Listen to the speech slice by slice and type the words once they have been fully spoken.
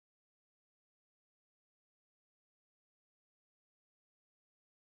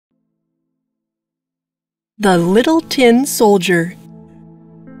The Little Tin Soldier.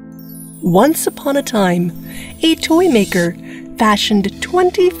 Once upon a time, a toy maker fashioned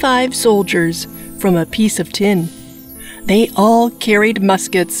 25 soldiers from a piece of tin. They all carried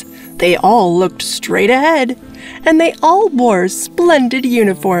muskets, they all looked straight ahead, and they all wore splendid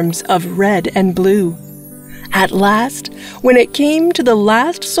uniforms of red and blue. At last, when it came to the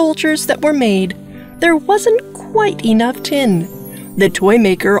last soldiers that were made, there wasn't quite enough tin. The toy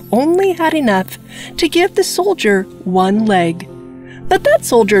maker only had enough to give the soldier one leg. But that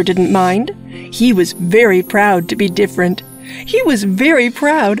soldier didn't mind. He was very proud to be different. He was very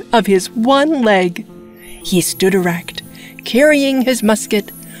proud of his one leg. He stood erect, carrying his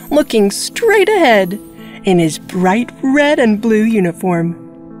musket, looking straight ahead, in his bright red and blue uniform.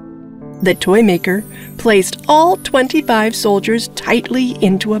 The toy maker placed all 25 soldiers tightly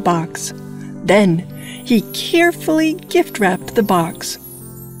into a box. Then he carefully gift-wrapped the box.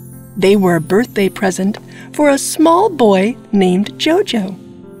 They were a birthday present for a small boy named Jojo.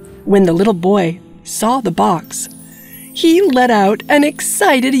 When the little boy saw the box, he let out an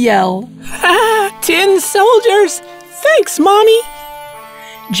excited yell. "Ah, tin soldiers! Thanks, Mommy!"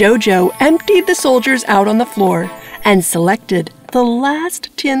 Jojo emptied the soldiers out on the floor and selected the last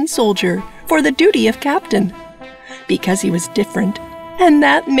tin soldier for the duty of captain, because he was different, and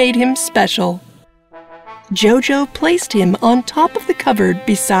that made him special. Jojo placed him on top of the cupboard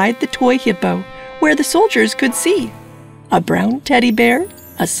beside the toy hippo, where the soldiers could see. A brown teddy bear,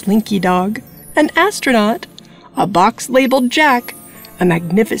 a slinky dog, an astronaut, a box labeled Jack, a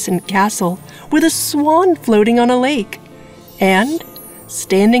magnificent castle with a swan floating on a lake, and,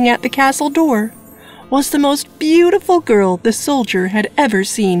 standing at the castle door, was the most beautiful girl the soldier had ever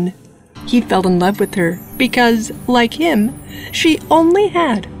seen. He fell in love with her because, like him, she only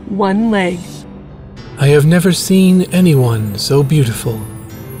had one leg. I have never seen anyone so beautiful.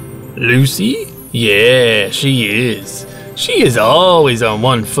 Lucy? Yeah, she is. She is always on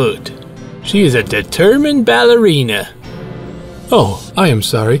one foot. She is a determined ballerina. Oh, I am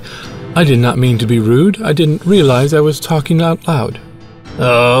sorry. I did not mean to be rude. I didn't realize I was talking out loud.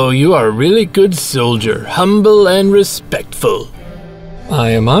 Oh, you are a really good soldier, humble and respectful. I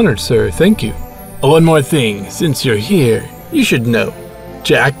am honored, sir. Thank you. Oh, one more thing. Since you're here, you should know.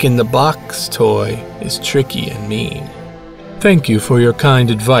 Jack in the Box toy is tricky and mean. Thank you for your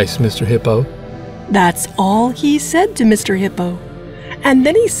kind advice, Mr. Hippo. That's all he said to Mr. Hippo. And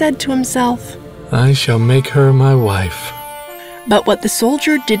then he said to himself, I shall make her my wife. But what the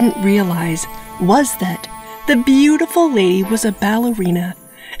soldier didn't realize was that the beautiful lady was a ballerina,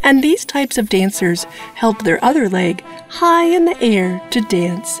 and these types of dancers held their other leg high in the air to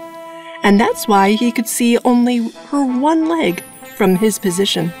dance. And that's why he could see only her one leg from his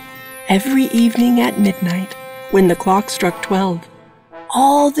position. Every evening at midnight, when the clock struck 12,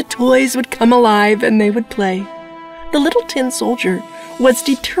 all the toys would come alive and they would play. The little tin soldier was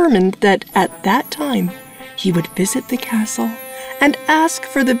determined that at that time he would visit the castle and ask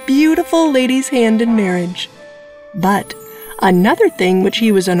for the beautiful lady's hand in marriage. But another thing which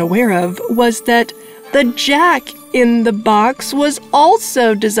he was unaware of was that the Jack in the Box was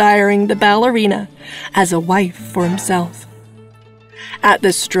also desiring the ballerina as a wife for himself. At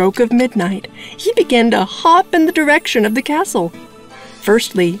the stroke of midnight, he began to hop in the direction of the castle.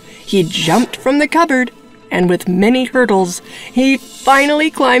 Firstly, he jumped from the cupboard, and with many hurdles, he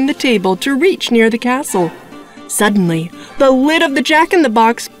finally climbed the table to reach near the castle. Suddenly, the lid of the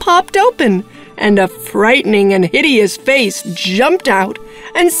Jack-in-the-Box popped open, and a frightening and hideous face jumped out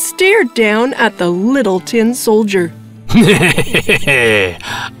and stared down at the little tin soldier.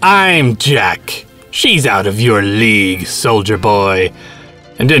 I'm Jack. She's out of your league, soldier boy.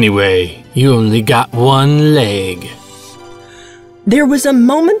 And anyway, you only got one leg. There was a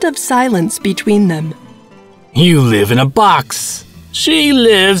moment of silence between them. You live in a box. She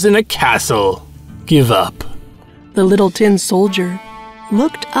lives in a castle. Give up. The little tin soldier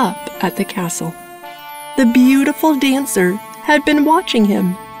looked up at the castle. The beautiful dancer had been watching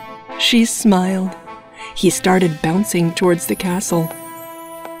him. She smiled. He started bouncing towards the castle.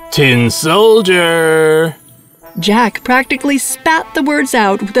 Tin soldier! Jack practically spat the words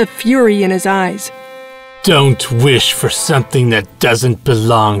out with a fury in his eyes. Don't wish for something that doesn't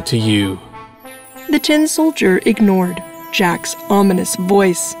belong to you. The tin soldier ignored Jack's ominous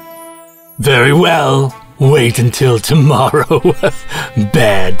voice. Very well. Wait until tomorrow.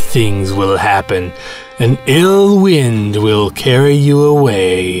 Bad things will happen. An ill wind will carry you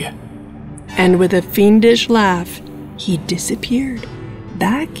away. And with a fiendish laugh, he disappeared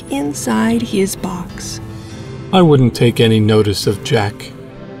back inside his box. I wouldn't take any notice of Jack.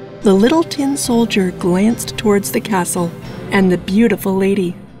 The little tin soldier glanced towards the castle and the beautiful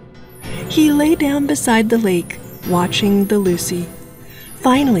lady. He lay down beside the lake, watching the Lucy.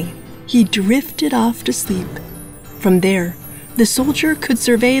 Finally, he drifted off to sleep. From there, the soldier could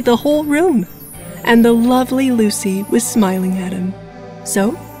survey the whole room, and the lovely Lucy was smiling at him.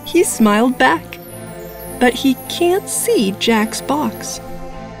 So he smiled back. But he can't see Jack's box.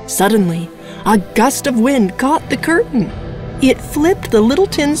 Suddenly, a gust of wind caught the curtain. It flipped the little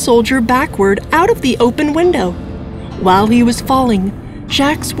tin soldier backward out of the open window. While he was falling,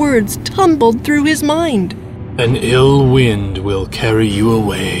 Jack's words tumbled through his mind. An ill wind will carry you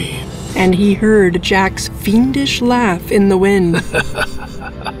away. And he heard Jack's fiendish laugh in the wind.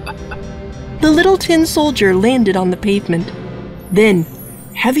 The little tin soldier landed on the pavement. Then,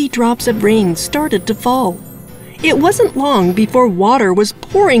 heavy drops of rain started to fall. It wasn't long before water was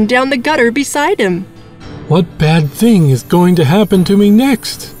pouring down the gutter beside him. What bad thing is going to happen to me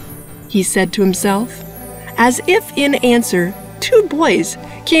next? He said to himself. As if in answer, two boys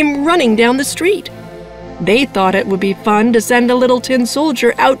came running down the street. They thought it would be fun to send a little tin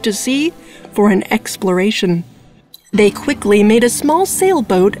soldier out to sea for an exploration. They quickly made a small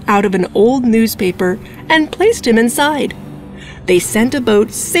sailboat out of an old newspaper and placed him inside. They sent a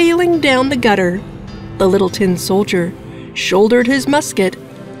boat sailing down the gutter. The little tin soldier shouldered his musket.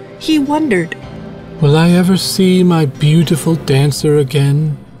 He wondered, will I ever see my beautiful dancer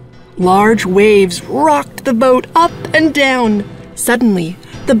again? Large waves rocked the boat up and down. Suddenly,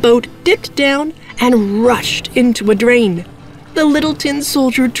 the boat dipped down and rushed into a drain. The little tin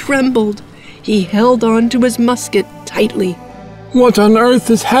soldier trembled. He held on to his musket tightly. What on earth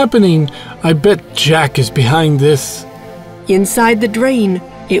is happening? I bet Jack is behind this. Inside the drain,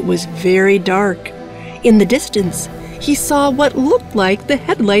 it was very dark. In the distance, he saw what looked like the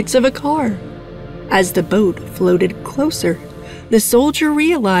headlights of a car. As the boat floated closer, the soldier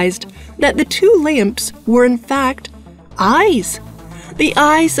realized that the two lamps were in fact eyes. The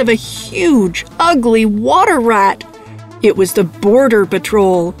eyes of a huge, ugly water rat. It was the Border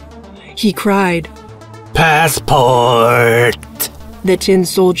Patrol. He cried, Passport! The tin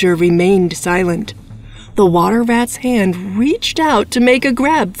soldier remained silent. The water rat's hand reached out to make a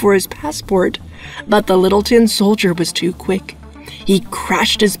grab for his passport, but the little tin soldier was too quick. He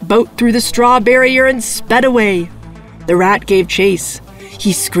crashed his boat through the straw barrier and sped away. The rat gave chase.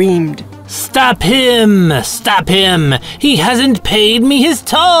 He screamed, Stop him! Stop him! He hasn't paid me his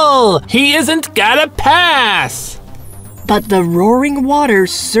toll! He isn't got a pass! But the roaring water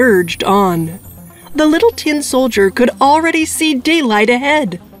surged on. The little tin soldier could already see daylight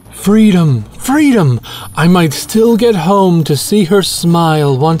ahead. Freedom! Freedom! I might still get home to see her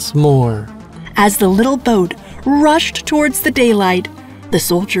smile once more. As the little boat rushed towards the daylight, the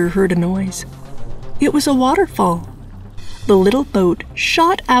soldier heard a noise. It was a waterfall. The little boat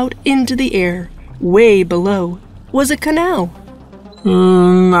shot out into the air. Way below was a canal.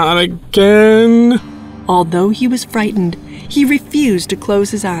 Not again. Although he was frightened, he refused to close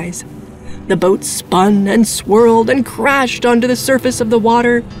his eyes. The boat spun and swirled and crashed onto the surface of the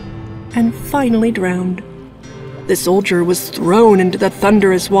water and finally drowned. The soldier was thrown into the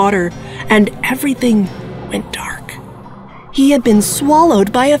thunderous water, and everything went dark. He had been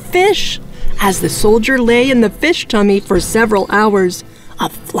swallowed by a fish. As the soldier lay in the fish tummy for several hours, a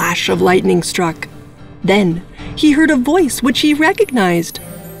flash of lightning struck. Then he heard a voice which he recognized.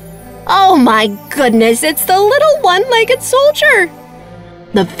 Oh my goodness, it's the little one-legged soldier!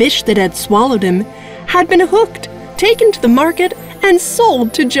 The fish that had swallowed him had been hooked, taken to the market, and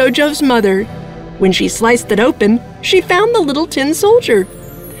sold to Jojo's mother. When she sliced it open, she found the little tin soldier.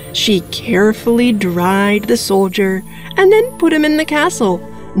 She carefully dried the soldier and then put him in the castle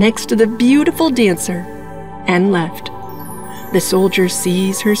next to the beautiful dancer and left. The soldier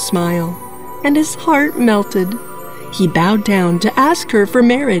sees her smile and his heart melted. He bowed down to ask her for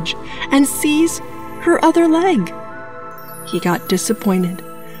marriage and sees her other leg. He got disappointed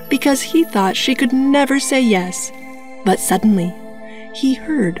because he thought she could never say yes, but suddenly he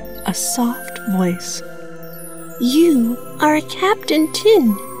heard a soft voice. You are a Captain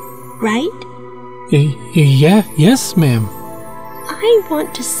Tin, right? Yes, ma'am. I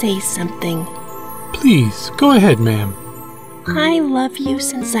want to say something. Please, go ahead, ma'am. I love you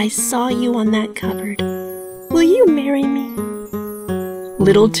since I saw you on that cupboard. Will you marry me?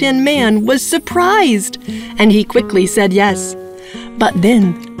 Little Tin Man was surprised, and he quickly said yes. But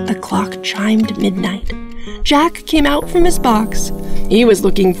then the clock chimed midnight. Jack came out from his box. He was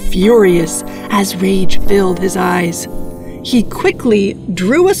looking furious as rage filled his eyes. He quickly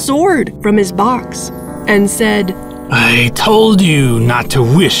drew a sword from his box and said, I told you not to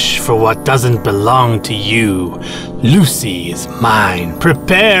wish for what doesn't belong to you. Lucy is mine.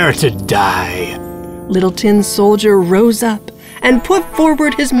 Prepare to die. Little Tin Soldier rose up and put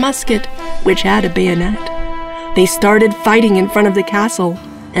forward his musket which had a bayonet. They started fighting in front of the castle,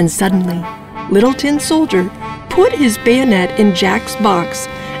 and suddenly, Little Tin Soldier put his bayonet in Jack's box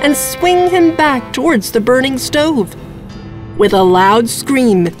and swung him back towards the burning stove. With a loud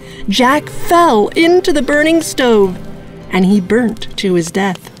scream, Jack fell into the burning stove, and he burnt to his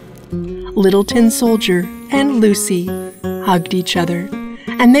death. Little Tin Soldier and Lucy hugged each other,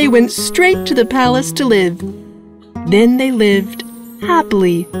 and they went straight to the palace to live. Then they lived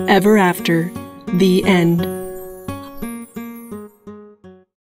happily ever after. The end.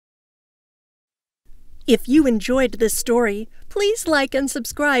 If you enjoyed this story, please like and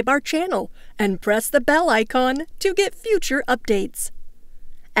subscribe our channel and press the bell icon to get future updates.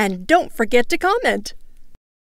 And don't forget to comment.